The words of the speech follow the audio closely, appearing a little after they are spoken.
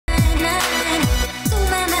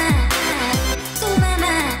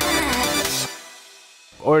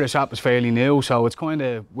Irish rap is fairly new, so it's kind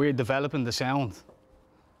of, we're developing the sound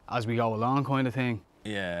as we go along kind of thing.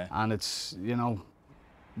 Yeah. And it's, you know,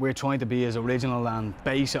 we're trying to be as original and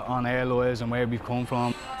base it on our lives and where we've come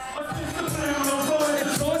from.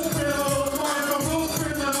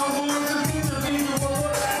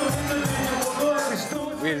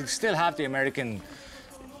 We still have the American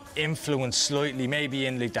influence slightly, maybe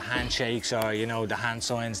in like the handshakes or, you know, the hand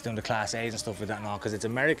signs doing the class A's and stuff like that and all, because it's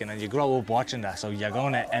American and you grow up watching that, so you're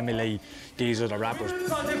going to emulate these other rappers.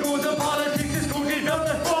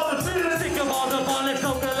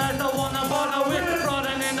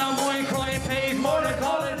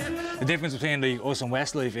 The difference between like us and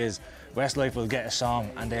Westlife is Westlife will get a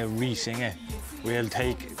song and they'll re-sing it. We'll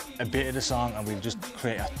take a bit of the song and we'll just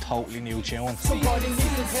create a totally new tune. Somebody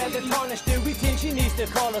needs to tell the tarnish the we think she needs to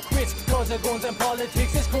call it quits. Cause of guns and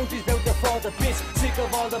politics, this country's built to fall the bits. Sick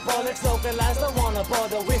of all the bollocks, local lads don't wanna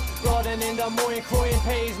bother with. Rotting in the mine, crying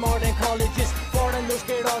pays more than colleges. Foreign looks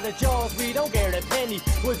get all the jobs, we don't get a penny.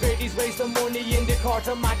 We'll British wasting money in the court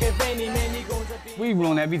of Machiavelli. Many guns we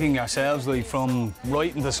run everything ourselves, like from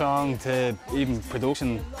writing the song to even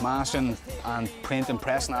production, mastering and printing,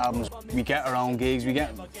 pressing albums. We get our own gigs, we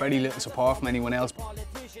get very little support from anyone else.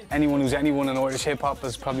 Anyone who's anyone in Irish hip hop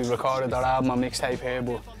has probably recorded their album or mixtape here,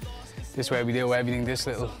 but this way we do everything, this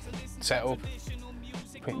little setup.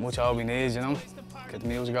 Pretty much all we need, you know, get the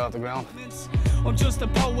music off the ground. I'm just a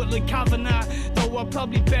poet like Kavanagh, though I'm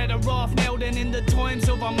probably better off now than in the times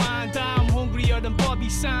of Amanda. I'm hungrier than Bobby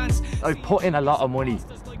Sands. I've put in a lot of money,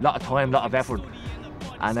 a lot of time, a lot of effort,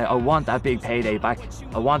 and I want that big payday back.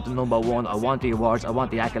 I want the #1, I want the awards, I want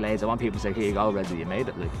the accolades, I want people to say, here you go, Reggie, you made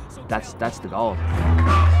it. Like, that's the goal.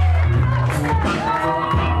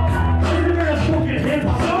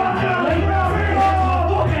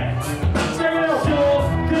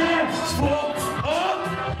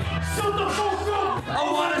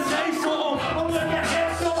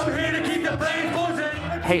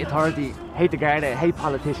 Hate authority, hate the Garda, hate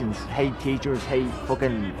politicians, hate teachers, hate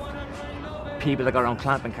fucking people that go around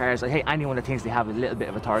clamping cars. I hate anyone that thinks they have a little bit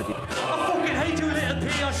of authority. I fucking hate you, little P.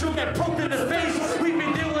 I should get poked in the face. We've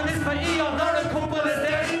been doing this for eons, not a couple of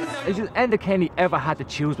days. Has Enda Kenny ever had to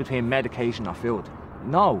choose between medication or food?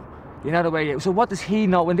 No. You know the way. So what does he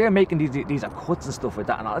know when they're making these cuts and stuff like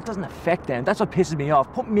that? And all, it doesn't affect them. That's what pisses me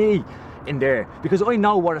off. Put me in there, because I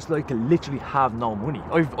know what it's like to literally have no money.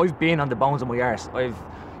 I've been on the bones of my arse. I've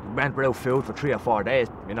went without food for 3 or 4 days.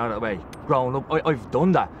 You know that way. Growing up, I've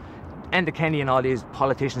done that. Enda Kenny and all these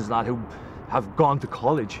politicians and all who have gone to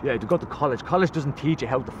college. Yeah, to go to college. College doesn't teach you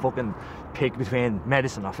how to fucking pick between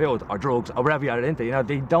medicine or food or drugs or whatever you're into. You know,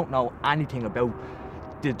 they don't know anything about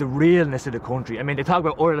the realness of the country. I mean, they talk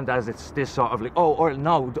about Ireland as it's this sort of like, oh, Ireland.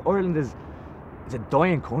 No, Ireland is a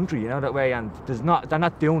dying country. You know that way, and they're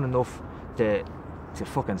not doing enough to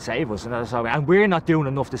fucking save us. You know, so, and we're not doing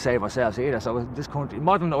enough to save ourselves either. So this country,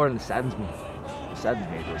 modern Ireland, saddens me. It saddens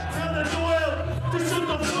me. It does. Tell the Doyle to shut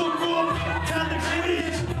the fuck up. Tell the Kenny,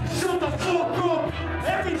 shut the fuck up.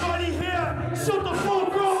 Everybody here, shut the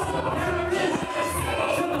fuck up. Here it is.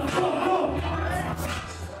 Shut the fuck up.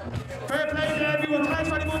 Fair play to everyone. Thanks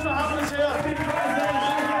very much for having us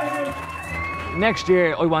here. Next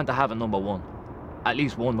year, I want to have a #1. At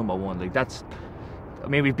least one #1. Like that's. I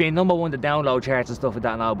mean, we've been #1 to download charts and stuff like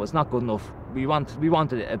that now, but it's not good enough. We want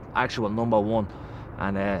an actual #1,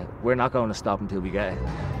 and we're not going to stop until we get it.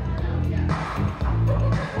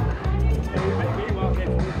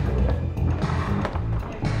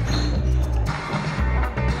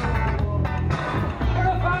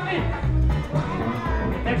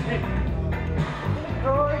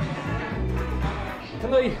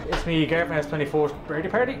 Tonight, it's my girlfriend's 24th birthday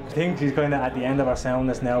party. I think she's kind of at the end of her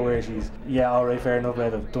soundness now, where she's, yeah, alright, fair enough,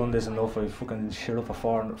 lad, I've done this enough, I've fucking shit up for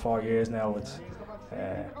 4 years now. It's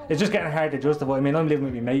just getting hard to justify. I mean, I'm living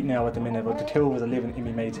with my mate now at the minute, but the two of us are living in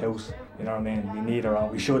my mate's house. You know what I mean? We need our own,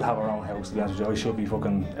 we should have our own house, to be honest with you. I should be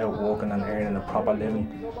fucking out working and earning a proper living.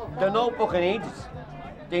 They're no fucking idiots.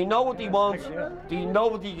 They know what they want, they know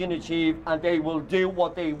what they can achieve, and they will do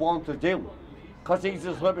what they want to do. Because these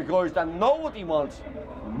are the type of guys that know what they want to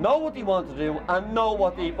do, and know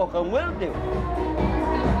what they fucking will do.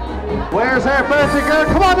 Where's our birthday girl?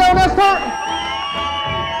 Come on down, let's start!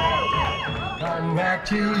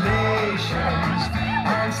 Congratulations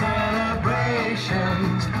and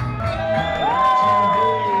celebrations.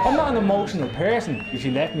 I'm not an emotional person. If she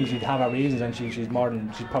left me, she'd have her reasons, and she's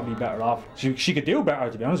probably better off. She could do better,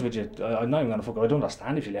 to be honest with you. I'm not even gonna fuck her. I don't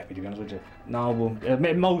understand if she left me, to be honest with you. No, well,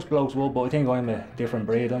 most blokes will, but I think I'm a different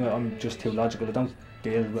breed. I'm just too logical. I don't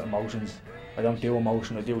deal with emotions. I don't do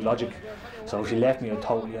emotion, I do logic. So if she left me, I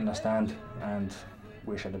totally understand and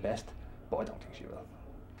wish her the best, but I don't think she will.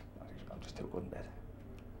 just too good in bed.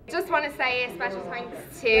 Just want to say a special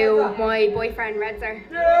thanks to my boyfriend Redzer.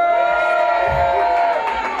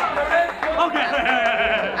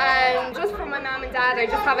 And just for my mum and dad, I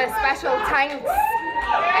just have a special thanks.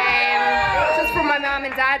 Just for my mum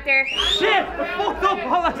and dad there. Shit! I fucked up!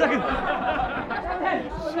 Hold on a second.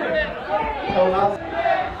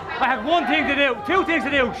 I have one thing to do, two things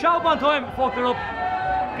to do. Show up on time, fucked it up.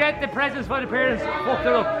 Get the presents for the parents, fucked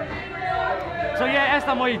it up. So yeah,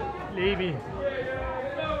 Esther might leave me.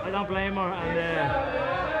 I don't blame her, and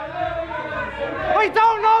I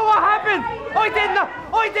don't know what happened.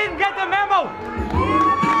 I didn't get the memo.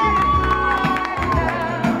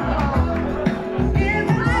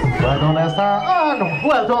 Well done, Esther, and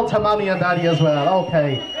well done to Mommy and Daddy as well.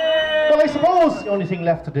 Okay. Well, I suppose the only thing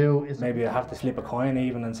left to do is maybe I have to slip a coin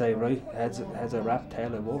even and say, right, heads a rap,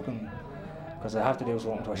 tail a walk, because I have to do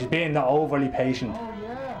something to her. She's being overly patient.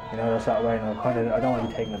 You know, that's that way, and I don't want to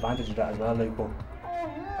be taking advantage of that as well, like, but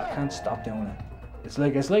I can't stop doing it. It's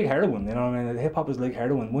like heroin, you know what I mean? Hip hop is like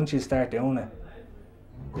heroin. Once you start doing it,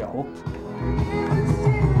 you're hooked.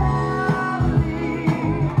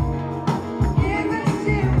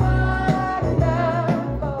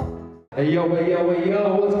 Hey yo,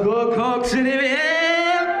 what's good, Cox in here?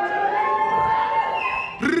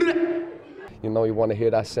 You know, you want to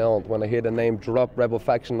hear that sound. When I hear the name drop, Rebel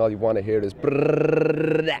Faction, all you want to hear is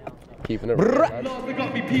keeping it right. They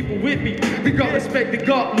got me people with me. They got respect, they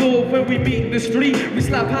got love. When we meet in the street, we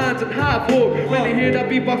slap hands and half hug. When they hear that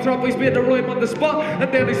beatbox drop, I spit the rhyme on the spot,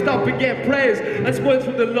 and then they stop and get praise and smiles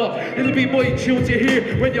from the lot. It'll be my tunes you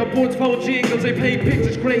hear when your buds phone jingles. I paint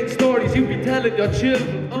pictures, create stories you be telling your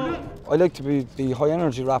children. I like to be high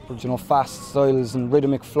energy rappers, you know, fast styles and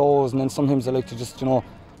rhythmic flows, and then sometimes I like to just, you know,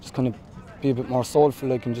 just kind of be a bit more soulful,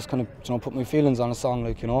 like, and just kind of, you know, put my feelings on a song,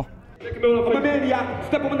 like, you know. I'm a maniac,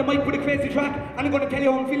 step up on the mic with a crazy track, and I'm gonna tell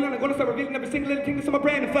you how I'm feeling, and I'm gonna start revealing every single little thing that's in my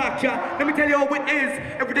brain. In fact, yeah, let me tell you how it is.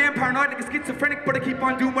 Every day I'm paranoid like a schizophrenic, but I keep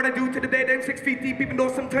on doing what I do to the day that I'm 6 feet deep, even though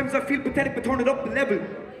sometimes I feel pathetic, but turn it up the level.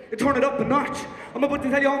 Turn it up a notch. I'm about to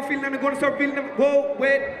tell you how I'm feeling, and I'm gonna start feeling them. Whoa,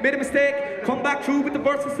 wait, made a mistake. Come back through with the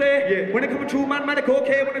verse and say, yeah. When I come through, man, like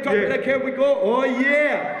okay. When I drop it, like here we go. Oh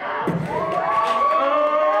yeah.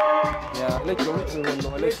 Yeah, I like the original one though.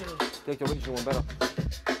 I like the original one better.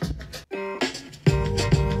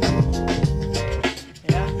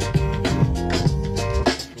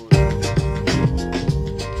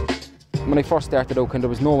 When I first started out, there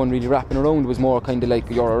was no one really rapping around. It was more kind of like,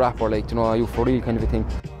 you're a rapper, like, you know, are you for real kind of a thing.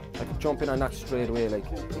 I could jump in on that straight away, like,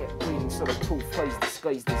 yeah, breathing sort of proof, eyes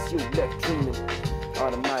disguised as you left dreaming.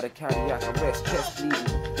 Automatic cardiac arrest, chest bleeding,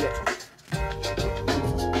 yeah.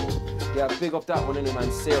 Yeah, big up that one anyway,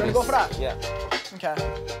 man, serious. Can you go for that? Yeah. Okay.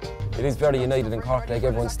 It is very united in Cork, like,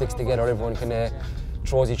 everyone sticks together, everyone can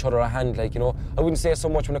throws each other a hand, like, you know. I wouldn't say so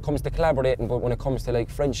much when it comes to collaborating, but when it comes to like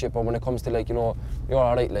friendship, or when it comes to like, you know, you're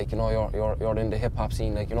alright, like, you know, you're in the hip hop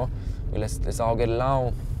scene, like, you know. Well, let's all get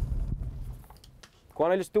along. Go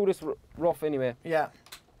on, I'll just do this rough anyway. Yeah.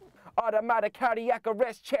 Automatic cardiac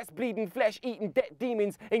arrest, chest bleeding, flesh eating dead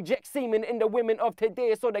demons, inject semen in the women of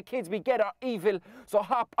today so the kids we get are evil. So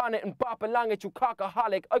hop on it and bop along it, you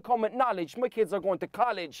cockaholic. I come with knowledge, my kids are going to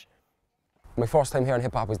college. My first time hearing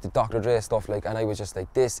hip hop was the Dr. Dre stuff, like, and I was just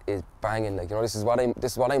like, this is banging, like, you know, this is what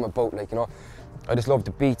I'm about, like, you know. I just loved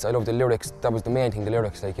the beats, I loved the lyrics. That was the main thing, the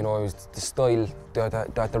lyrics, like, you know, it was the style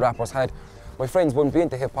that the rappers had. My friends wouldn't be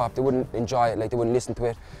into hip hop, they wouldn't enjoy it, like, they wouldn't listen to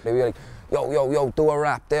it. They'd be like, yo, do a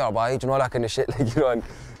rap there, boy, you know, that kind of shit, like, you know. And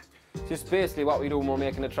just basically what we do when we're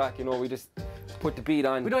making a track, you know, we just put the beat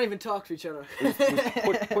on. We don't even talk to each other. We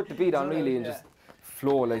put the beat on really and just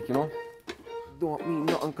flow, like, you know. Don't mean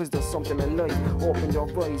nothing cause there's something in life. Open your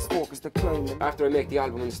eyes, focus the climb. After I make the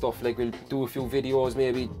album and stuff, like, we'll do a few videos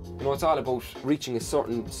maybe. You know, it's all about reaching a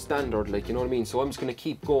certain standard, like, you know what I mean? So I'm just gonna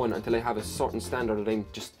keep going until I have a certain standard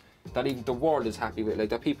that even the world is happy with, like,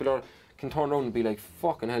 that people can turn around and be like,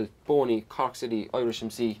 fucking hell, Boney, Cork City, Irish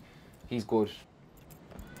MC, he's good.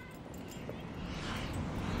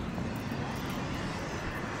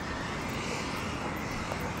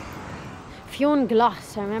 Fionn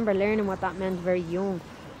gloss, I remember learning what that meant very young.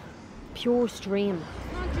 Pure stream.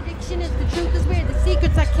 Contradiction is the truth is where the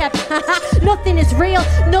secrets are kept. Nothing is real,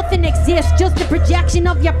 nothing exists, just a projection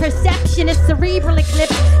of your perception. It's cerebral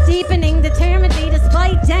eclipse, deepening determinedly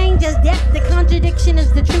despite danger's depth. The contradiction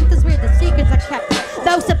is the truth is where the secrets are kept.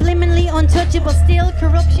 Though subliminally untouchable. Still,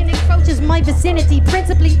 corruption encroaches my vicinity.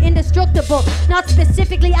 Principally indestructible, not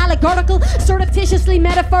specifically allegorical, surreptitiously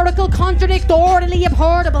metaphorical, contradictorily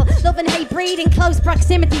abhorrible. Love and hate breed in close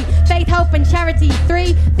proximity. Faith, hope, and charity.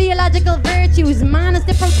 3 theological virtues. Man is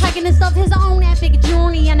the protagonist of his own epic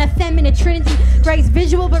journey, and a feminine trinity. Grace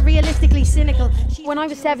visual but realistically cynical. When I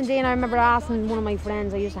was 17, I remember asking one of my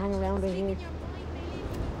friends I used to hang around with here,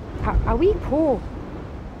 are we poor?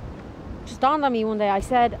 Just dawned on me one day. I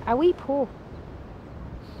said, are we poor?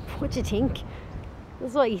 What do you think?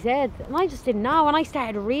 That's what he said. And I just didn't know. And I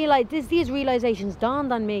started to realise, these realisations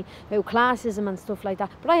dawned on me about classism and stuff like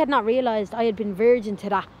that. But I had not realised I had been virgin to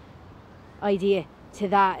that idea, to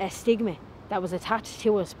that stigma that was attached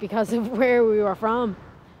to us because of where we were from.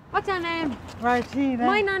 What's your name? Martina.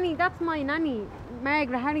 My nanny, that's my nanny,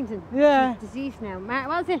 Margaret Harrington. Yeah. She's deceased now.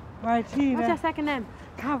 What's it? Martina. What's your second name?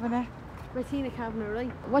 Kavanagh. Martina Kavanagh,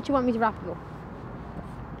 right. What do you want me to rap about?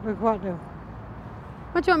 Like what now?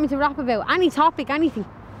 What do you want me to rap about? Any topic, anything.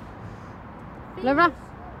 Like rap?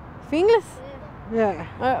 Fingless? Yeah.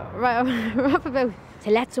 Right, rap about.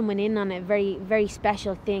 To let someone in on a very, very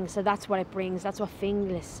special thing, so that's what it brings. That's what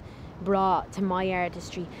Fingless brought to my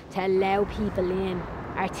artistry, to allow people in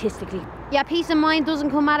artistically. Yeah, peace of mind doesn't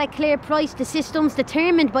come at a clear price. The system's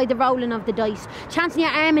determined by the rolling of the dice. Chancing your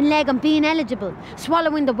arm and leg on being eligible.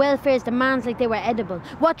 Swallowing the welfare's demands like they were edible.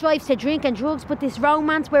 What drives to drink and drugs but this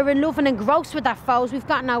romance? We're in love and engrossed with our foes. We've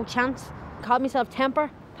got no chance. Called myself temper,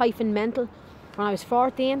 hyphen mental. When I was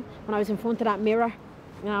 14, when I was in front of that mirror,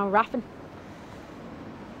 you know, rapping.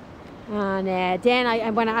 And then,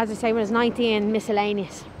 as I say, when I was 19,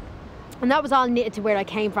 miscellaneous. And that was all knitted to where I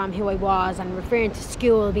came from, who I was, and referring to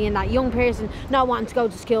school, being that young person, not wanting to go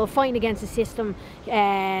to school, fighting against the system,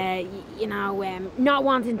 not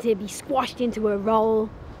wanting to be squashed into a role,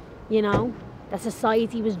 you know, that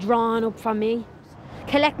society was drawn up from me.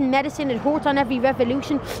 Collecting medicine, it hurt on every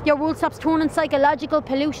revolution. Your world stops turning psychological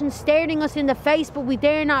pollution, staring us in the face, but we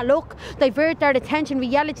dare not look. Divert our attention,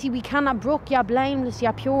 reality we cannot brook. You're blameless,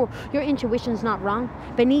 you're pure, your intuition's not wrong.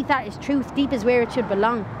 Beneath that is truth, deep is where it should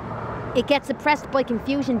belong. It gets suppressed by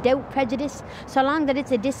confusion, doubt, prejudice, so long that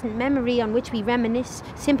it's a distant memory on which we reminisce.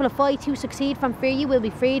 Simplify to succeed, from fear you will be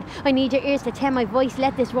freed. I need your ears to tell my voice,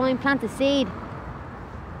 let this rhyme plant a seed.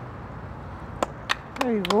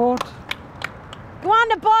 Very good. Go on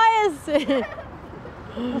the boys!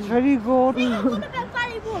 That's very good. I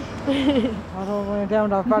don't went down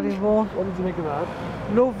that valley road. What did you make of that?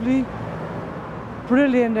 Lovely.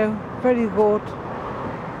 Brilliant now. Very good.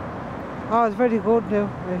 Oh, it's very good now.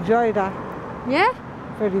 I enjoy that. Yeah?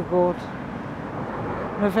 Very good.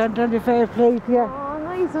 My friend, tell you fair play to you. Oh,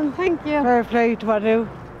 nice one, thank you. Fair play to what now.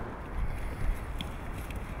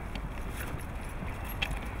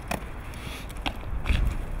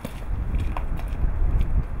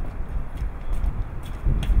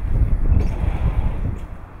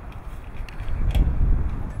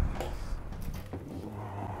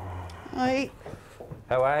 Hi.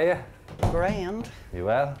 How are you? Grand. You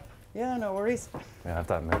well? Yeah, no worries. Yeah, have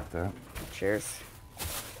that milk there. Cheers.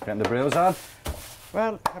 Getting the brews on?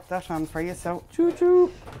 Well, have that on for you, so choo-choo.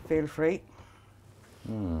 Feel free.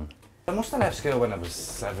 I must have left school when I was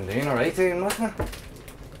 17 or 18, wasn't it?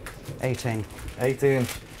 18. 18.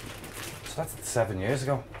 So that's 7 years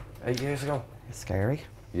ago, 8 years ago. It's scary.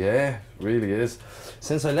 Yeah, really is.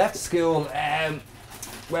 Since I left school,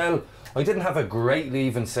 well, I didn't have a great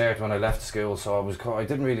leaving cert when I left school, so I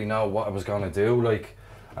didn't really know what I was going to do, like.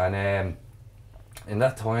 And in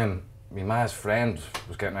that time, my ma's friend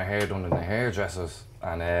was getting her hair done in the hairdressers,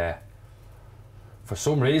 and for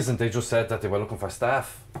some reason they just said that they were looking for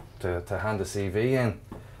staff to hand the CV in.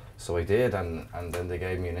 So I did, and then they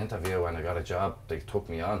gave me an interview and I got a job. They took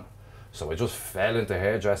me on. So I just fell into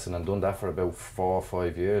hairdressing and done that for about 4 or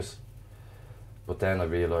 5 years. But then I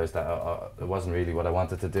realised that it wasn't really what I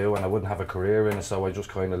wanted to do and I wouldn't have a career in it, so I just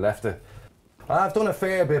kind of left it. I've done a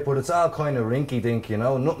fair bit, but it's all kind of rinky-dink, you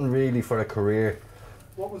know, nothing really for a career.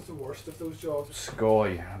 What was the worst of those jobs?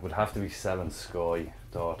 Sky. It would have to be selling Sky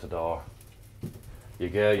door to door. You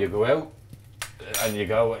go out and you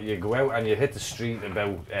go out and you hit the street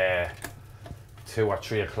about 2 or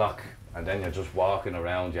 3 o'clock, and then you're just walking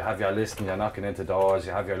around. You have your list and you're knocking into doors.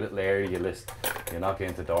 You have your little area you list. You're knocking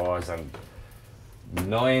into doors, and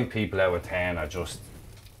 9 people out of 10 are just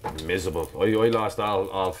miserable. I lost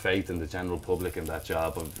all faith in the general public in that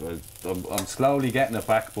job. I'm slowly getting it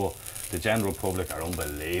back, but the general public are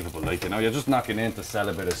unbelievable. Like, you know, you're just knocking in to sell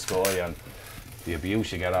a bit of Sky, and the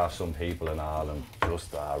abuse you get off some people and all, and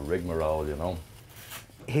just rigmarole, you know.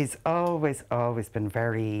 He's always been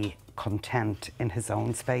very content in his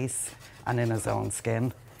own space and in his own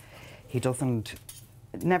skin. He doesn't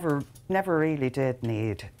never really did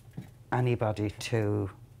need anybody to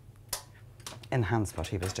enhance what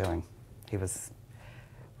he was doing.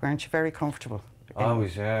 Weren't you very comfortable?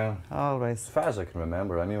 Always, yeah. Always. As far as I can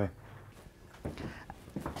remember, anyway.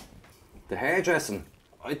 The hairdressing,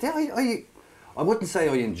 I wouldn't say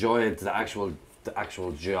I enjoyed the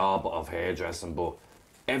actual job of hairdressing, but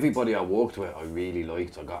everybody I worked with, I really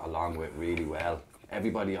liked. I got along with really well.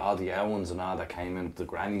 Everybody, all the Owens and all that came in, the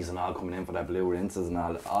grannies and all coming in for their blue rinses and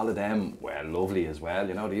all of them were lovely as well.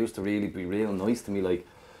 You know, they used to really be real nice to me. Like,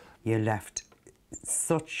 you left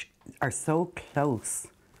so close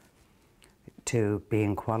to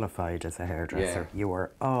being qualified as a hairdresser. Yeah. You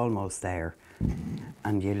were almost there,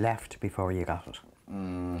 and you left before you got it.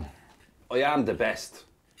 I am the best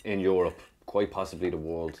in Europe, quite possibly the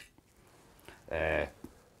world.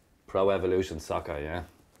 Pro Evolution Soccer, yeah.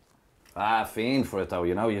 Fiend for it though,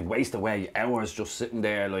 you know, you waste away hours just sitting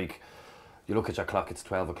there. Like, you look at your clock, it's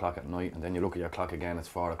 12 o'clock at night, and then you look at your clock again, it's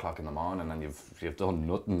 4 o'clock in the morning, and you've done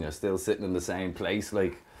nothing. You're still sitting in the same place.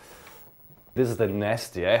 Like, this is the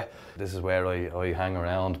nest, yeah. This is where I hang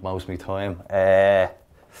around most of my time.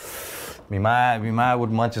 Me ma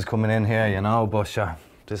wouldn't want you coming in here, you know, but sure,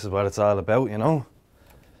 this is what it's all about, you know.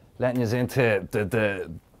 Letting you into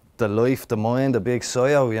the life, the mind, the big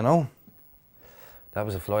soil, you know. That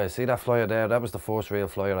was a flyer. See that flyer there? That was the first real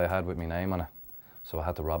flyer I had with my name on it. So I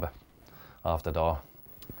had to rob it off the door.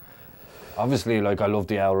 Obviously, like, I love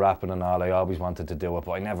the owl rapping and all. I always wanted to do it,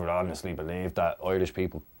 but I never honestly believed that Irish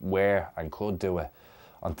people were and could do it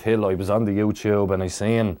until I was on the YouTube and I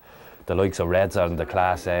seen the likes of Reds and the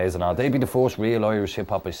Class A's and all. They'd be the first real Irish hip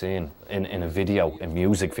hop I seen in a video, a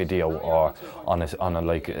music video, or on a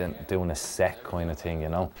like doing a set kind of thing, you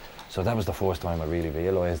know. So that was the first time I really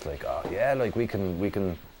realised, like, oh yeah, like we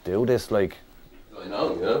can do this, like. I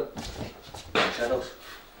know, you know. Shadows.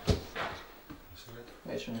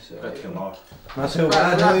 Not too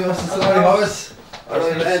bad, now you what's the story, horse?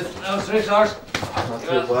 Alright, lad. How's the horse? Not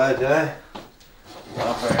too bad, yeah.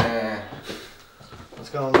 What's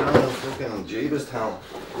going on in fucking Jeebus town?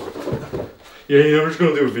 Yeah, you know, we're just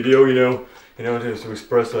going to do a video, you know, to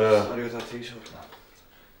express How do you get that t-shirt?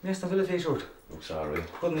 Yes, I've got a t-shirt. Oh, sorry.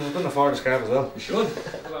 Couldn't afford a scarf as well. You should.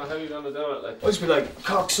 How are you going to do it? Like? I'd just be like,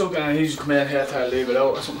 cocksucker, and he's just come in here to leave it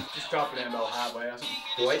out or something. Just drop it in about halfway or something.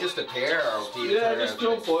 Do I just appear or do you Yeah, just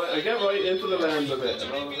jump for it. I get right into the lens a bit.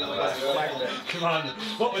 Come on,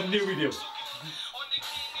 what would new video?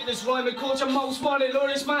 This rhyming culture most wanted,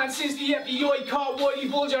 Lawrence man since the FBI caught Whitey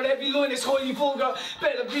Bulger. Every line is highly vulgar.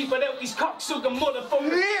 Better beep it out these cocksucker motherfuckers.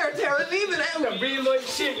 Here, Tara, leave it out. The real life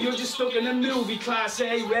shit, you're just stuck in a movie. Class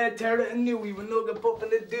A, Red, Tara, and Newey. We're not gonna pop in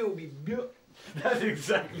the doobie. That's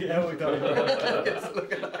exactly how we thought about it.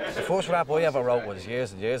 The first rap I ever wrote was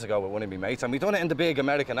years and years ago with one of my mates, and we done it in the big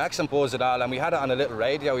American accent buzz and all, and we had it on a little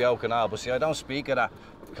radio yoke and all, but see, I don't speak of that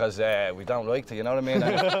because we don't like to, you know what I mean?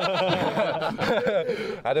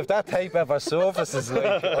 And if that tape ever surfaces,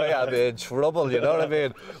 like, I am in trouble, you know what I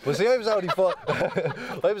mean? But see, I was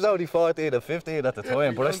only 14 or 15 at the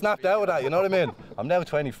time, but I snapped out of that, you know what I mean? I'm now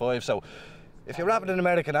 25, so if you're rapping in an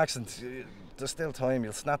American accent, there's still time,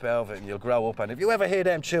 you'll snap out of it and you'll grow up, and if you ever hear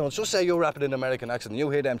them tunes, just say you're rapping in an American accent and you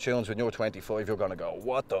hear them tunes when you're 25, you're gonna go,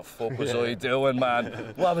 what the fuck was I doing,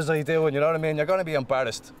 man? What was I doing, you know what I mean? You're gonna be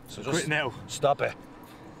embarrassed. So just quit now. Stop it.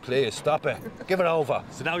 Please, stop it. Give it over.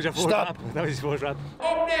 So that was your first rap? That was your first rap?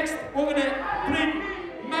 Up next, we're gonna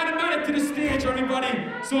bring Mathematic to the stage, everybody.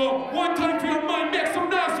 So, one time for your mind, make some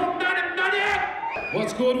noise for Mathematic!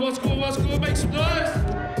 What's good, make some noise!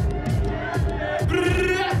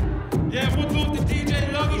 Yeah, one love to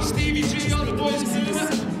DJ Luggy, Stevie G, all the boys in the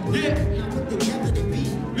yeah.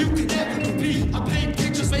 You can never compete. I paint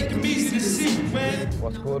pictures, make them easy to see, man.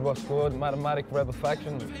 What's good? Mathematic, Rebel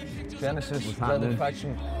Faction, Genesis, Rebel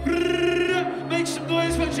Faction. Make some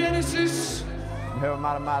noise for Genesis. I'm here with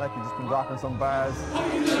Mathematic, we've just been dropping some bars. How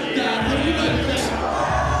you like that? How you like that?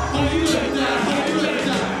 How you like that? How you like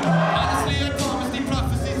that? Honestly, I promise the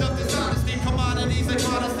prophecies of dishonesty, commodities like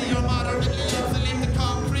modesty or moderately obsolete the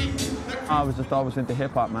concrete. I was just always into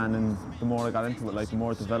hip hop, man, and the more I got into it, like, the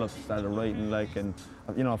more it developed, started writing, like, and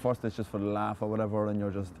you know, first it's just for the laugh or whatever, and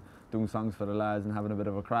you're just doing songs for the lads and having a bit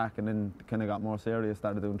of a crack, and then kind of got more serious,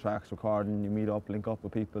 started doing tracks, recording, you meet up, link up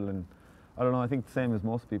with people, and I don't know, I think the same as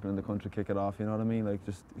most people in the country kick it off, you know what I mean? Like,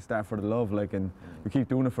 just you start for the love, like, and you keep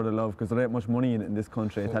doing it for the love, because there ain't much money in it in this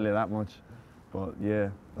country, I tell you that much. But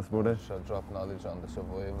yeah, that's about it. So drop knowledge on the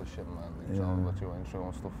survival shit, man. You know what you went through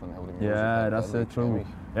and stuff, and how the music. Yeah, that's it, true.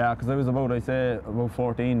 Yeah, because I was about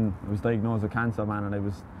 14, I was diagnosed with cancer, man, and I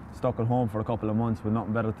was stuck at home for a couple of months with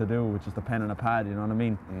nothing better to do, with just a pen and a pad, you know what I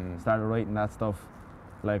mean? Started writing that stuff,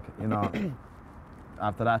 like, you know,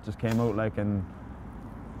 after that just came out like, and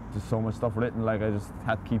just so much stuff written, like I just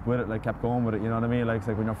had to keep with it, like kept going with it, you know what I mean? Like it's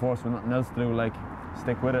like when you're forced with nothing else to do, like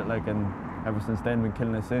stick with it, like, and ever since then been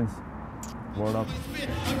killing it since. Word up.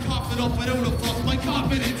 I'm coughing up without a fuss, my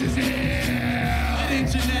confidence is here. It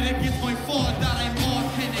ain't genetic, it's my fault that I'm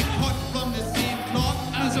authentic, cut from the same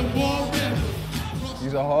cloth as a war rebel.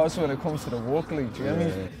 He's a horse when it comes to the work, like, do you know what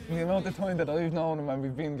I mean? The amount of time that I've known him and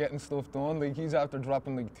we've been getting stuff done, like he's after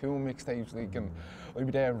dropping like 2 mixtapes, like, and I'd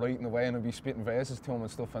be there writing away and I'd be spitting verses to him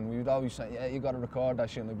and stuff, and we would always say, yeah, you gotta record that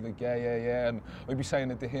shit, and I'd be like, yeah, and I'd be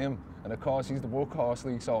saying it to him, and of course he's the workhorse,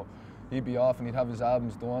 like, so he'd be off and he'd have his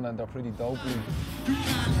albums done and they're pretty dope, like. You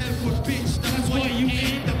can't help but bitch, that's why you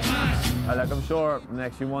ain't the man. Like I'm sure the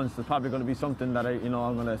next few months there's probably going to be something that I'm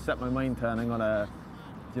going to set my mind to, and I'm going to,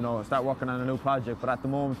 start working on a new project. But at the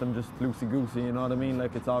moment I'm just loosey-goosey, you know what I mean?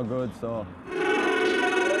 Like it's all good. So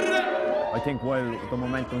I think while the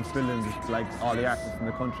momentum's building, just like all the artists in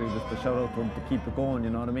the country, just to shout out to them to keep it going, you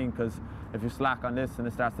know what I mean? Because if you slack on this and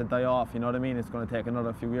it starts to die off, you know what I mean? It's going to take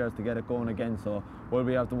another few years to get it going again. So while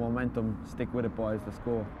we have the momentum, stick with it, boys. Let's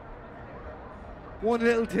go. One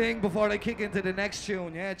little thing before I kick into the next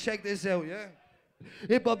tune, yeah? Check this out, yeah?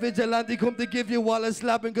 Hip-hop vigilante come to give you all a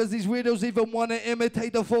slapping, cause these weirdos even wanna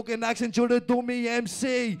imitate the fucking accent. You're the dummy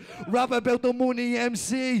MC, rap about the money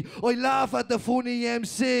MC. I laugh at the funny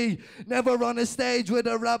MC. Never on a stage with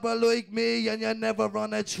a rapper like me, and you never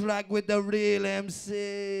on a track with the real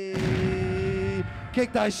MC.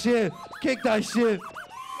 Kick that shit, kick that shit.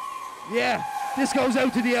 Yeah, this goes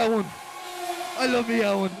out to the Owen. I love me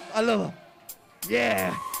Owen, I love her.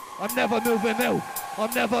 Yeah, I'm never moving out,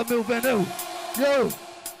 I'm never moving out. Yo,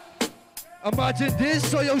 imagine this,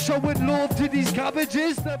 so you're showing love to these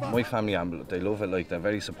cabbages. My family, they love it, like they're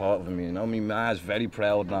very supportive of me, you know. My ma's very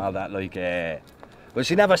proud and all that, like, well,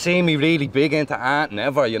 she never seen me really big into art,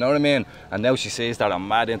 never, you know what I mean? And now she sees that I'm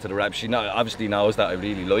mad into the rap. She obviously knows that I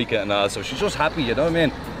really like it and all, so she's just happy, you know what I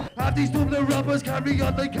mean? Half these Dublin rappers carry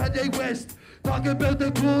on like Kanye West. Talk about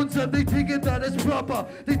the guns and they thinking that it's proper.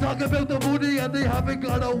 They talk about the money and they haven't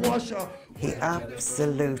got a washer. He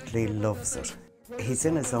absolutely loves it. He's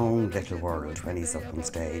in his own little world when he's up on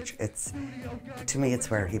stage. To me,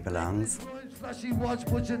 it's where he belongs.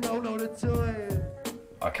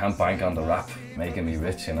 I can't bank on the rap making me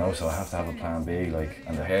rich, you know, so I have to have a plan B, like,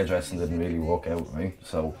 and the hairdressing didn't really work out with me,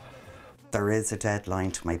 so. There is a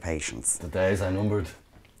deadline to my patience. The days are numbered.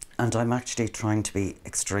 And I'm actually trying to be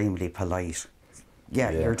extremely polite.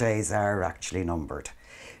 Yeah, your days are actually numbered.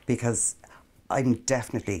 Because I'm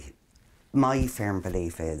definitely, my firm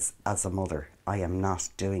belief is, as a mother, I am not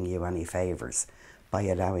doing you any favours by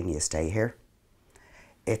allowing you to stay here.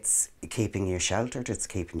 It's keeping you sheltered, it's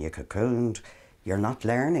keeping you cocooned. You're not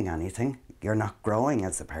learning anything, you're not growing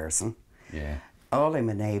as a person. Yeah. All I'm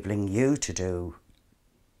enabling you to do,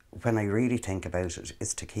 when I really think about it,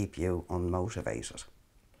 is to keep you unmotivated.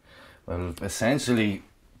 Well, essentially,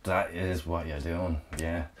 that is what you're doing,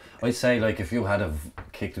 yeah. I'd say, like, if you had have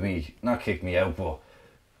not kicked me out, but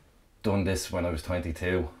done this when I was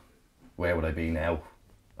 22, where would I be now?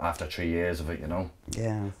 After 3 years of it, you know?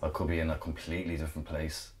 Yeah. I could be in a completely different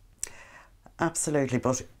place. Absolutely,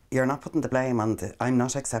 but you're not putting the blame on I'm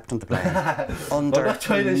not accepting the blame. Under I'm not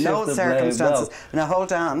trying to no shift the circumstances. blame, no. Now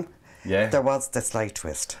hold on. Yeah. There was the slight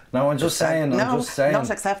twist. No, I'm just saying, not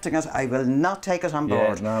accepting it. I will not take it on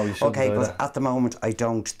board. Yeah, no, you shouldn't okay, do but that. at the moment, I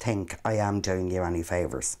don't think I am doing you any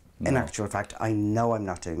favours. No. In actual fact, I know I'm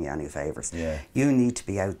not doing you any favours. Yeah. You need to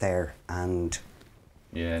be out there and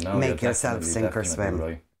make yourself sink or swim.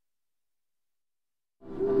 Right.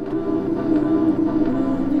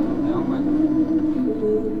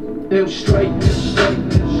 Live straight, just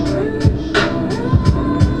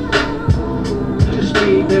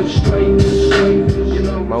be live straight, you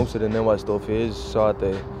know. Most of the newer stuff is sort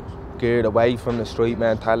of geared away from the street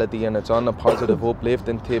mentality, and it's on a positive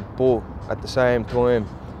uplifting tip, but at the same time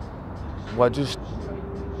we're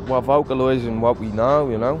vocalising what we know,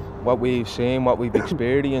 you know, what we've seen, what we've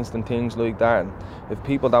experienced and things like that. And if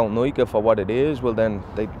people don't like it for what it is, well then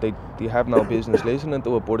they have no business listening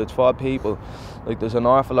to it, but it's for people. Like, there's an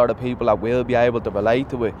awful lot of people that will be able to relate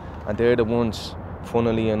to it, and they're the ones,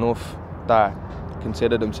 funnily enough, that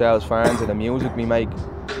consider themselves fans of the music we make.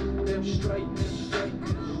 It's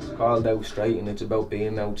called Out Straight, and it's about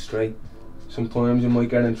being out straight. Sometimes you might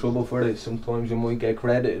get in trouble for it, sometimes you might get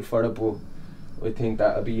credited for it, but I think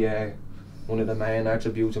that'll be one of the main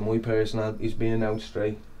attributes of my personality, is being out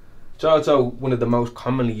straight. It's also one of the most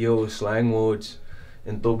commonly used slang words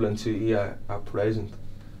in Dublin City at present.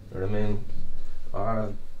 You know what I mean?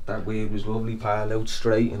 that weed was lovely, pal, out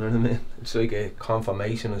straight, you know what I mean? It's like a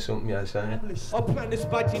confirmation or something you're saying. I plan to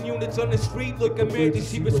spot in units on the street like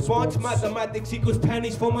emergency response. Mathematics equals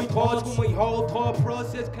pennies for my thoughts. When my whole thought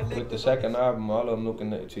process With the second album, all I'm looking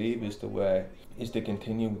to achieve is to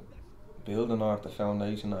continue building off the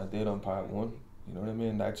foundation I did on part 1. You know what I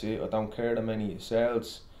mean? That's it. I don't care how many it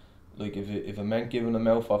sells. Like if it meant giving them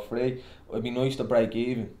out for free, it'd be nice to break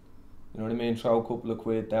even. You know what I mean? Throw a couple of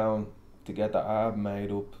quid down to get the album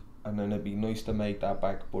made up, and then it'd be nice to make that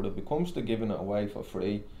back. But if it comes to giving it away for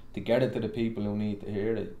free, to get it to the people who need to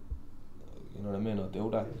hear it, you know what I mean, I'll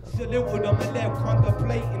do that. Salute with them and left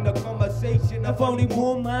contemplating the conversation. If only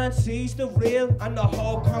one man sees the real and the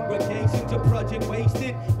whole congregation's a project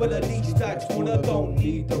wasted, well at least that's when I don't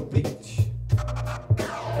need the reach.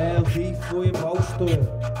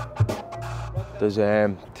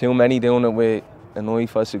 There's too many doing it with an eye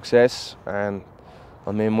for success, and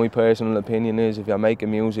I mean, my personal opinion is if you're making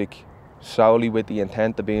music solely with the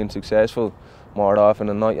intent of being successful, more often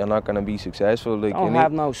than not you're not going to be successful. Like, don't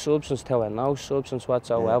have no substance to it, no substance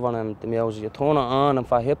whatsoever. And the music, you turn it on, and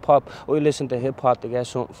for hip hop, I listen to hip hop to get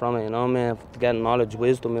something from it, you know what I mean? To get knowledge,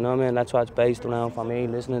 wisdom, you know what I mean? That's what it's based around for me,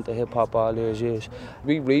 listening to hip hop all these years.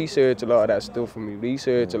 We research a lot of that stuff, and we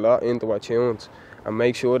research a lot into our tunes and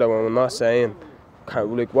make sure that when we're not saying,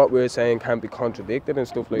 like what we're saying can't be contradicted and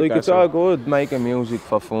stuff like that. Like it's all good making music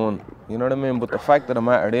for fun, you know what I mean? But the fact of the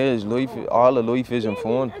matter is, all of life isn't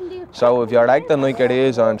fun. So if you're acting like it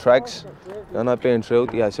is on tracks, you're not being true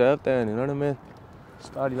to yourself then, you know what I mean?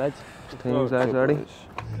 Starty lads. Things like that.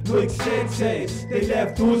 Like senses, they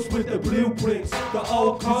left us with the blueprints. The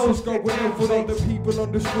old codes go around for all the people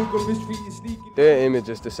on the struggle mystery is sneaking. Their image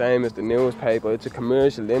is the same as the newspaper. It's a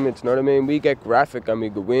commercial image, you know what I mean? We get graphic and we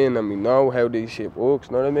go in and we know how this shit works,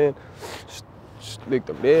 you know what I mean? Like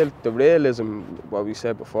the realism, what we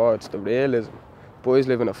said before, it's the realism. Boys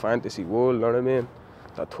live in a fantasy world, you know what I mean?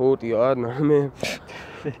 They're 30 odd, you know what I mean?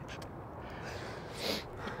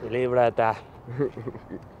 We leave it at that.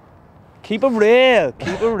 Keep it real,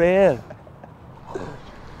 keep it real.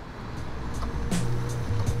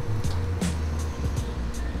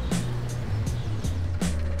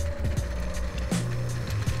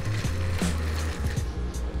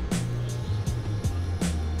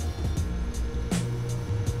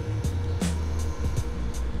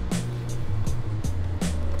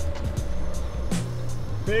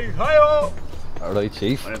 Big hi-oh! Alright,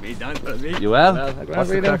 Chief. What have you done? What have you? You well? What's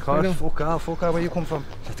the crack, horse? Fuck off, where you come from?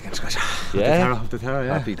 Yeah? Off the terror,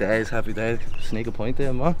 yeah. Happy days. Sneak a point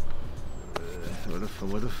there, man.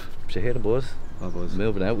 Would've. Did you hear the buzz? What buzz?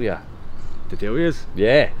 Moving out with ya. The two years?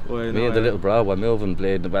 Yeah. Well, Me and the little bro, we're moving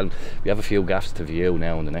blade. Well, we have a few gaffs to view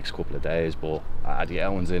now in the next couple of days, but the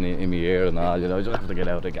hours in my ear and all, you know, I just have to get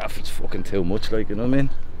out of the gaff. It's fucking too much, like, you know what I mean?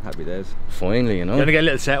 Happy days. Finally, you know. You want to get a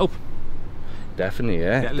little setup? Definitely,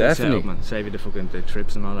 yeah. Get a little definitely. setup, man. Save you the fucking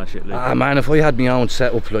trips and all that shit. Like. Man, if I had my own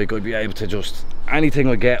setup, like, I'd be able to just anything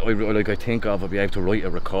I get, I think of, I'd be able to write it,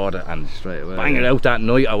 record it, and straight away, bang it out that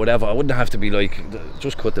night or whatever. I wouldn't have to be like,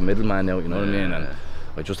 just cut the middleman out, you know what I mean? And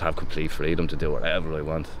I just have complete freedom to do whatever I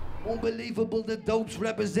want. Unbelievable, the dopes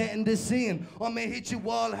representing the scene. I'ma hit you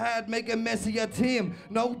all hard, make a mess of your team.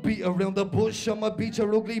 No beat around the bush, I'ma beat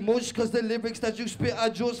your ugly mush, cause the lyrics that you spit are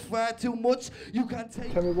just far too much. You can't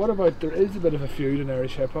take. Tell me, what about, there is a bit of a feud in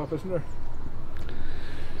Irish hip hop, isn't there?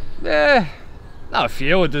 Yeah, not a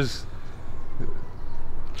feud, there's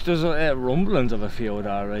rumblings of a feud,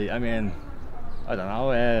 alright. I mean, I don't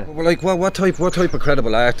know. Well, like what type of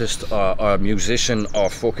credible artist or musician or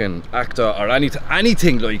fucking actor or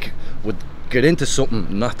anything like would get into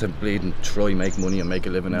something not to bleed and try make money and make a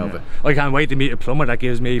living out of it? I can't wait to meet a plumber that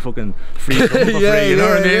gives me fucking free plumber for free, you know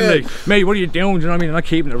what I mean? Like, mate, what are you doing? Do you know what I mean? I'm not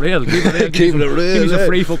keeping it real. Keeping it real. Give me some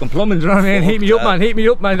free fucking plumbing, do you know what I mean? Hit me up, man, you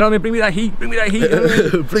know what I mean? Bring me that heat, You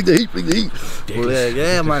know bring the heat. Well,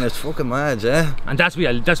 yeah, man, it's fucking mad, yeah. And that's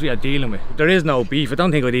what you're dealing with. There is no beef. I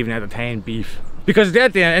don't think I'd even entertain beef. Because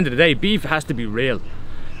at the end of the day, beef has to be real.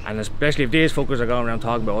 And especially if these fuckers are going around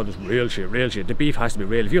talking about all this real shit, the beef has to be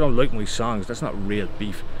real. If you don't like my songs, that's not real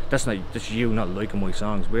beef. That's you not liking my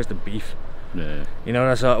songs. Where's the beef? Yeah. You know,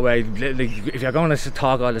 that sort of way. If you're going to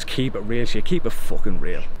talk all this keep it real shit, keep it fucking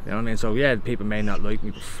real. You know what I mean? So yeah, people may not like me,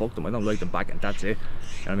 but fuck them. I don't like them back, and that's it.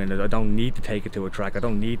 You know what I mean? I don't need to take it to a track. I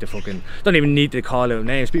don't even need to call out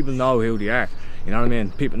names. People know who they are. You know what I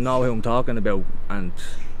mean? People know who I'm talking about, and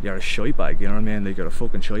you're a shite bag, you know what I mean? Like, you're a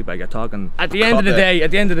fucking shite bag. You're talking. At the end of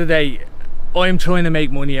the day, I'm trying to make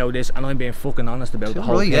money out of this, and I'm being fucking honest about the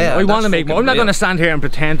whole thing. Yeah, I want to make money. I'm not going to stand here and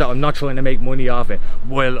pretend that I'm not trying to make money off it.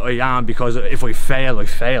 Well, I am, because if I fail, I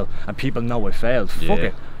fail, and people know I failed. Fuck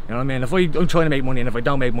it. You know what I mean? If I'm trying to make money, and if I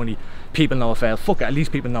don't make money, people know I failed. Fuck it, at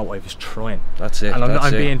least people know I was trying. That's it. And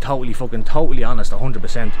I'm being totally honest,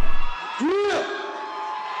 100%.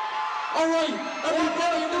 Alright,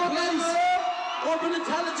 everybody in the place, Urban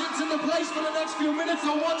Intelligence in the place for the next few minutes.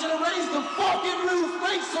 I want you to raise the fucking roof,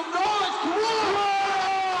 make some noise, come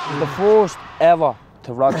on! The first ever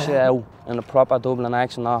to rock shit out in a proper Dublin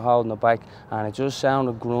accent, not holding it back, and it just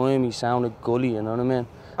sounded grimy, sounded gully, you know what I mean?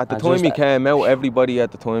 At the time he came out, everybody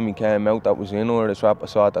at the time he came out that was in Irish rap, I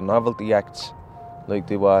saw the novelty acts, like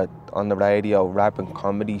they were on the radio rapping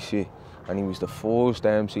comedy shit. And he was the first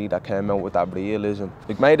MC that came out with that realism.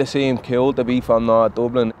 It made it seem cool to be from North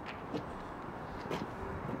Dublin.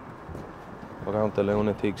 We're going to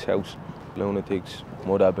Lunatic's house. Lunatic's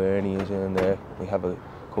mother Bernie is in there. We have a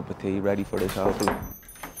cup of tea ready for this whole thing.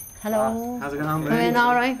 Hello. How's it going on, Bernie?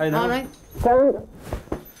 All right, all right.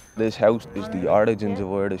 This house is the origins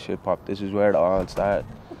of Irish hip hop. This is where it all started.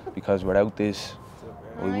 Because without this,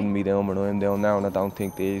 we wouldn't be doing what I'm doing now, and I don't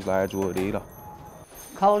think these lads would either.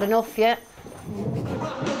 Cold enough, yeah.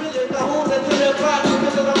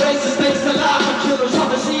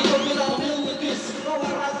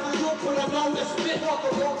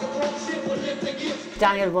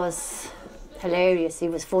 Daniel was hilarious, he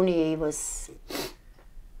was funny, he was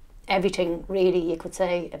everything really you could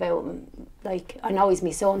say about him. Like, I know he's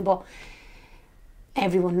my son, but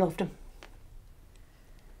everyone loved him.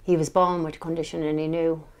 He was born with a condition and he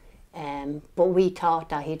knew. But we thought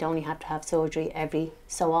that he'd only have to have surgery every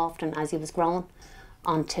so often as he was growing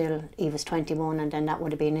until he was 21, and then that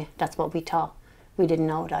would have been it. That's what we thought. We didn't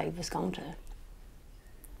know that he was going to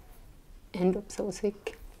end up so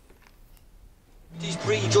sick. These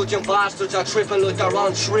prejudging bastards are tripping like they're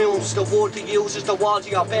on shrooms. The word to use is the walls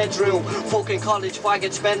of your bedroom. Fucking college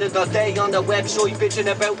faggots spending their day on the website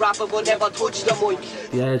bitching about rapping but never touch the mic.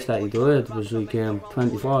 The age that he died was like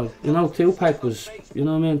 25. You know, Tupac was, you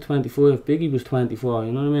know what I mean, 25. Biggie was 24,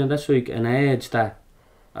 you know what I mean? That's like an age that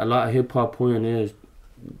a lot of hip-hop pioneers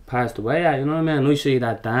passed away at, you know what I mean? I see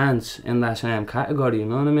that Dan's in that same category, you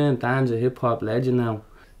know what I mean? Dan's a hip-hop legend now.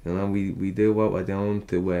 You know, we do what we're doing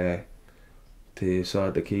to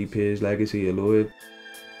sort of keep his legacy alive.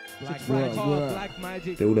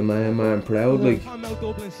 Do the man proud, like. I'm out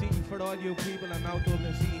Dublin City for all you people, I'm out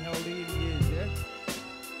Dublin City how it really is, yeah?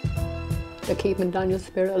 They're keeping Daniel's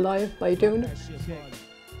spirit alive by doing it.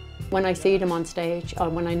 When I see them on stage, or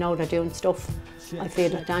when I know they're doing stuff, I feel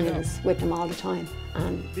that Daniel is with them all the time.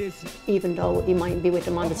 And even though he might be with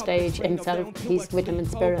them on the stage himself, he's with them in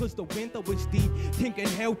spirit. Thinking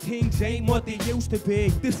how things ain't what they used to be.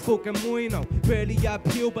 This fucking moino barely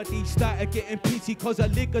appeal, but they started getting pissy cause I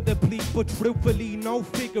liquor deplete. But truthfully, no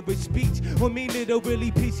figure of speech. I mean it a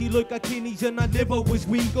really pissy like a kidneys and I liver was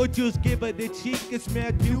weak. Or just give her the cheek, it's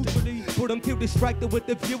mad beautifully. But I'm too distracted with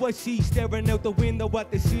the view I see, staring out the window at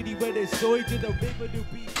the city where the sides of the river to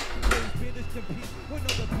be.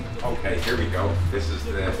 Okay, here we go. This is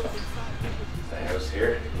the house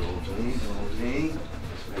here. Lovely.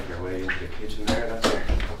 Just make our way into the kitchen there. That's it.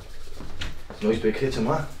 Nice big kitchen,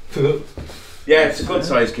 man. Yeah, it's a good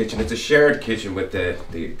sized kitchen. It's a shared kitchen with the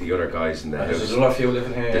other guys in the house. There's a lot of people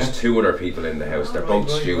living here. There's two other people in the house. They're both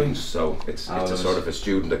students, so it's a sort of a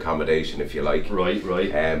student accommodation, if you like.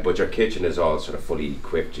 Right. But your kitchen is all sort of fully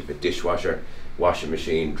equipped. You have a dishwasher, washing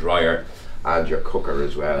machine, dryer, and your cooker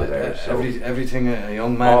as well there. So everything a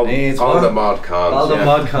young man needs. All the mod cons. All the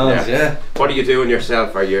mod cons, yeah. What are you doing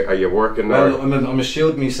yourself? Are you working? Well, I'm a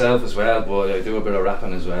student myself as well, but I do a bit of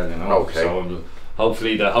rapping as well, you know. Okay. So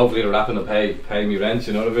hopefully the rapping will pay me rent,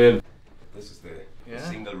 you know what I mean? This is the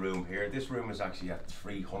single room here. This room is actually at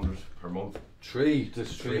 300 per month.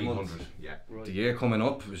 This 300. Yeah. Right. The year coming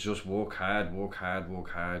up is just work hard,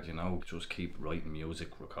 you know. Just keep writing music,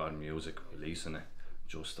 recording music, releasing it.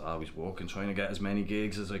 Just always working, trying to get as many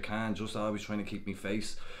gigs as I can, just always trying to keep me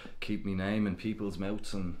face, keep me name in people's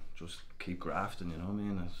mouths and just keep grafting, you know what I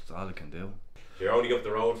mean? That's all I can do. You're only up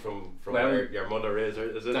the road from where your mother is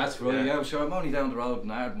it? That's right, yeah. So I'm only down the road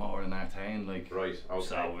in Ardmore in Artane, like. Right, okay.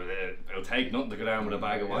 So it'll take nothing to go down with a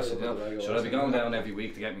bag of washing. Should I be going down every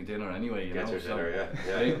week to get me dinner anyway, you know? Get your dinner,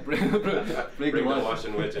 yeah. Bring the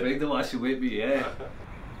washing with you. Bring the washing with me, yeah.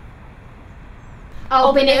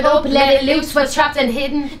 Open it up, let it loose, what's trapped and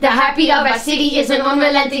hidden. The heartbeat of our city is an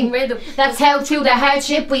unrelenting rhythm that's held through the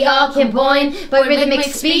hardship we all combine. By rhythmic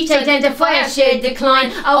speech, identify our shared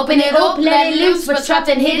decline. Open it up, let it loose, what's trapped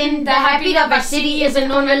and hidden. The heartbeat of our city is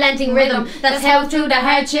an unrelenting rhythm that's held through the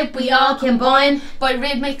hardship we all combine. By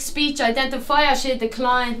rhythmic speech, identify our shared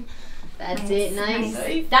decline. That's it,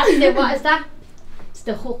 nice. That's the, what is that? It's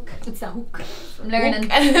the hook. It's the hook. I'm learning.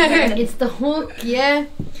 It's the hook, yeah.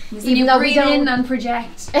 Even though we don't and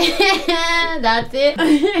project. That's it.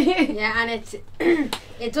 Yeah, and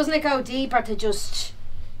it doesn't go deeper to just,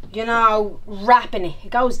 you know, rapping it.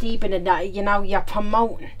 It goes deeper than that. You know, you're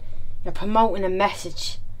promoting a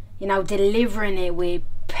message. You know, delivering it with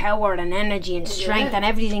power and energy and strength and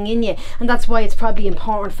everything in you, and that's why it's probably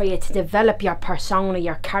important for you to develop your persona,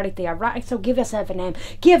 your character, your right. So give yourself a name.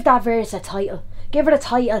 Give that verse a title. Give it a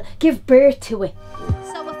title. Give birth to it.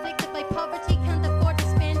 So afflicted by poverty, can't afford to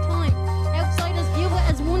spend time. Outsiders view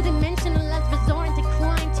it as one-dimensional, as resorting to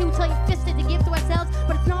crime. Too tight-fisted to give to ourselves,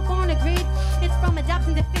 but it's not born of greed. It's from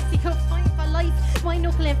adapting to fisticuffs, fighting for life, white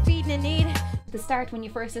knuckling, feeding a need. At the start, when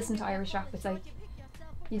you first listen to Irish rap, it's like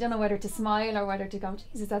you don't know whether to smile or whether to go,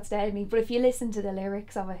 Jesus, that's dead me. But if you listen to the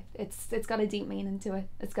lyrics of it, it's got a deep meaning to it.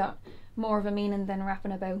 It's got more of a meaning than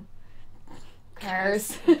rapping about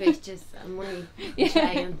cars, bitches, and money.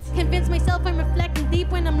 Convince myself I'm reflecting deep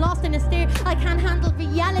when I'm lost in a stare. I can't handle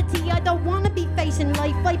reality. I don't want to be facing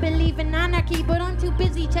life. I believe in anarchy, but I'm too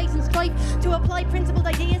busy chasing strife to apply principled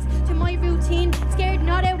ideas to my routine. Scared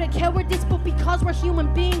not out of cowardice, but because we're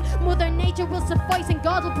human beings. Mother Nature will suffice and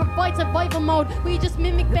God will provide survival mode. We just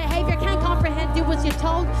mimic behavior, can't comprehend, do as you're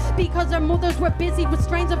told. Because our mothers were busy with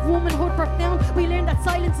strains of womanhood profound. We learned that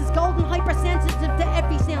silence is golden, hypersensitive to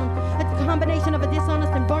every sound. A combination of a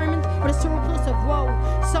dishonest environment with a surplus of woe.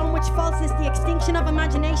 So much falseness, the extinction of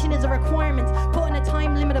imagination is a requirement, putting a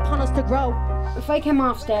time limit upon us to grow. If I came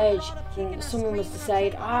off stage and someone was to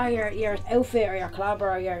say, your outfit or your collab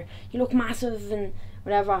or you look massive and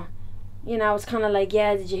whatever, you know, it's kind of like,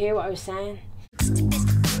 yeah, did you hear what I was saying?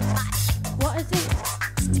 What is it?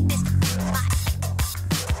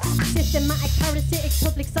 Systematic, parasitic,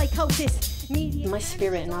 public psychosis. My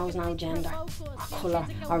spirit knows no gender, or colour,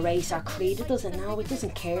 or race, or creed. It doesn't know, it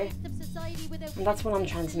doesn't care. And that's what I'm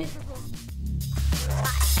transmitting.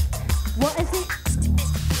 What is it?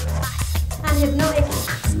 And hypnotic,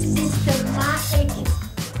 systematic.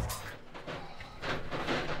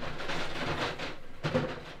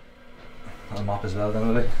 I'm up as well,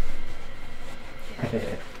 then, will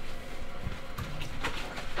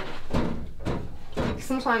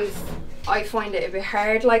Sometimes I find it a bit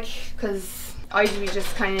hard, like, because I do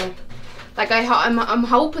just kind of, like, I'm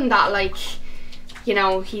hoping that, like, you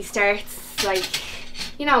know, he starts, like,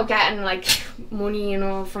 you know, getting, like, money, you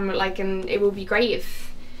know, from it, like, and it would be great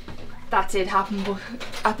if that did happen, but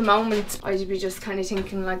at the moment I'd be just kind of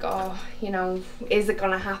thinking, like, oh, you know, is it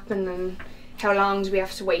gonna happen, and how long do we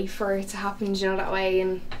have to wait for it to happen, you know, that way,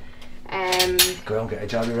 and go out and get a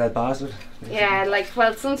jolly red bastard. yeah, like,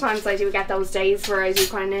 well, sometimes I do get those days where I do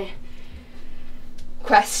kind of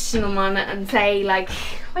question him on it and say, like,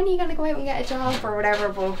 when are you gonna go out and get a job or whatever,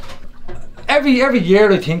 but Every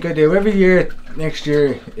year I think I do. Every year, next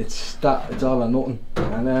year it's all or nothing,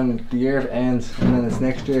 and then the year ends, and then it's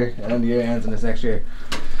next year, and then the year ends, and it's next year.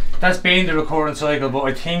 That's been the recurring cycle, but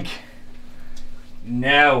I think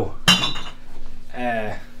now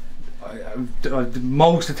I'm the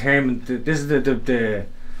most determined. This is the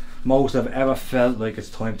most I've ever felt like it's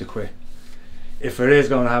time to quit. If it is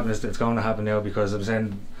going to happen, it's going to happen now, because I was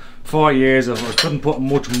in 4 years of I couldn't put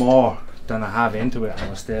much more than I have into it, and I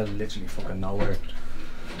was still literally fucking nowhere.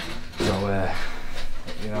 So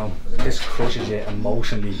you know, this crushes you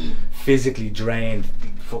emotionally, physically drained.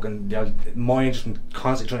 Fucking your mind just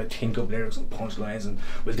constantly trying to think up lyrics and punchlines and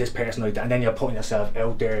with this person like that, and then you're putting yourself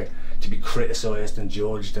out there to be criticised and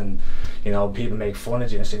judged, and you know, people make fun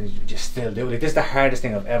of you and say you still do it. Like, this is the hardest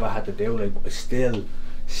thing I've ever had to do, like, but I still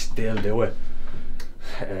do it.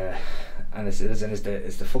 And it's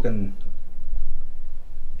the fucking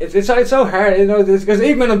it's so hard, you know, because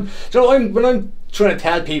even when I'm trying to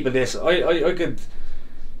tell people this, I could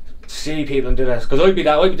see people and do this, because I'd be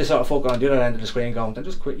the sort of fucker on the other end of the screen going, then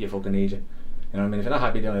just quit, you fucking idiot. You know what I mean? If you're not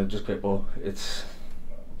happy doing it, just quit. But it's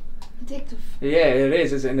addictive. Yeah, it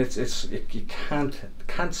is, and you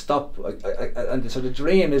can't stop. And so the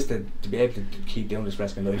dream is to be able to keep doing this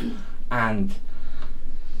rest of my life, and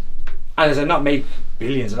as I not make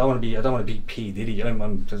billions. I don't want to be P Diddy. I'm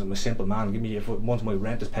a simple man. Give me once my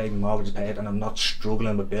rent is paid, my mortgage is paid, and I'm not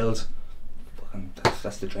struggling with bills. Fucking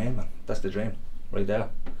that's the dream, man. That's the dream, right there.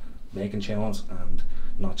 Making tunes and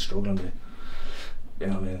not struggling with, you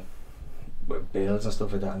know what I mean, with bills and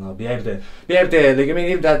stuff like that. And I'll be able to like, I mean,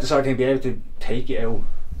 even that sort of thing, be able to take you out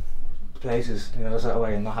places, you know, that sort of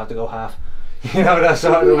way, and not have to go half. You know, that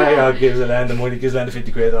sort of way. Oh, gives the land the money, gives the land the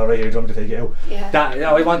 50 quid. Alright, you're trying to take it out. Yeah. That, you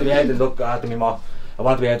know, I want to be able to look after me more. I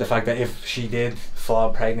want to be able to the fact that if she did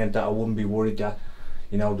fall pregnant, that I wouldn't be worried that,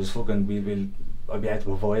 you know, there's fucking I'd be able to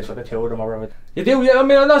provide for the two of them or whatever. You do, yeah. I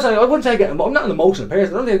mean, I'm not saying, I wouldn't say I'm not an emotional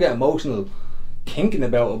person. I don't think I get emotional thinking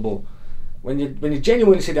about it, but when you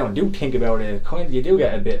genuinely sit down and do think about it, you do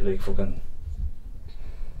get a bit like fucking,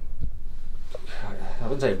 I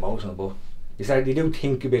wouldn't say emotional, but you do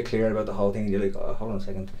think a bit clear about the whole thing. You're like, oh, hold on a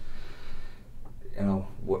second, you know,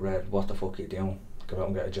 what the fuck are you doing? Go out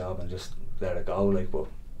and get a job and just let it go, like, but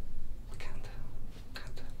I can't.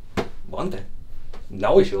 Want it?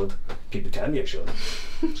 No, I should. People tell me I should.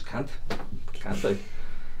 Just can't like.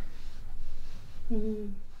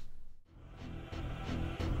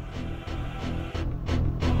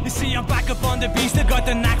 You see, I'm back up on the beast. I got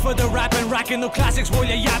the knack for the rapping, racking up classics while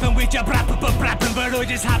you're yapping with your brapping. But I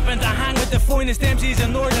just happen to hang with the finest MCs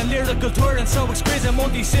in northern lyrical tour, and so exquisite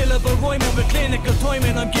multi-syllable rhyming with clinical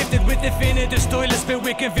timing. I'm gifted with definitive style, I spit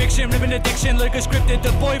with conviction, ripping addiction like I scripted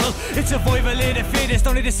the Bible. It's survival of the fittest,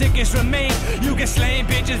 only the sickest remain. You get slain,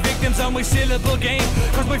 bitches, victims on my syllable game.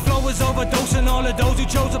 Cause my flow is overdosing all of those who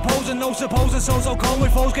chose opposing, no supposing. So cold, my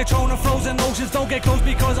foes get thrown in frozen oceans. Don't get close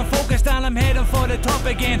because I'm focused and I'm heading for the top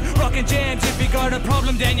again. Rockin' jams, if you got a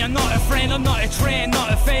problem then you're not a friend. I'm not a trend,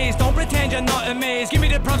 not a phase. Don't pretend you're not amazed. Give me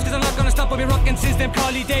the props cause I'm not gonna stop. I'll be rocking since them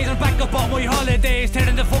collie days. I'm back up on my holidays,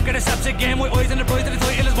 tearing the fuck out of saps again. My eyes on the prize of the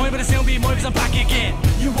title is mine, but the sound be mine cause I'm back again.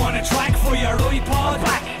 You want a track for your iPod?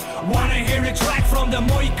 Back. Wanna hear a track from the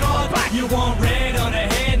mic? Back. You want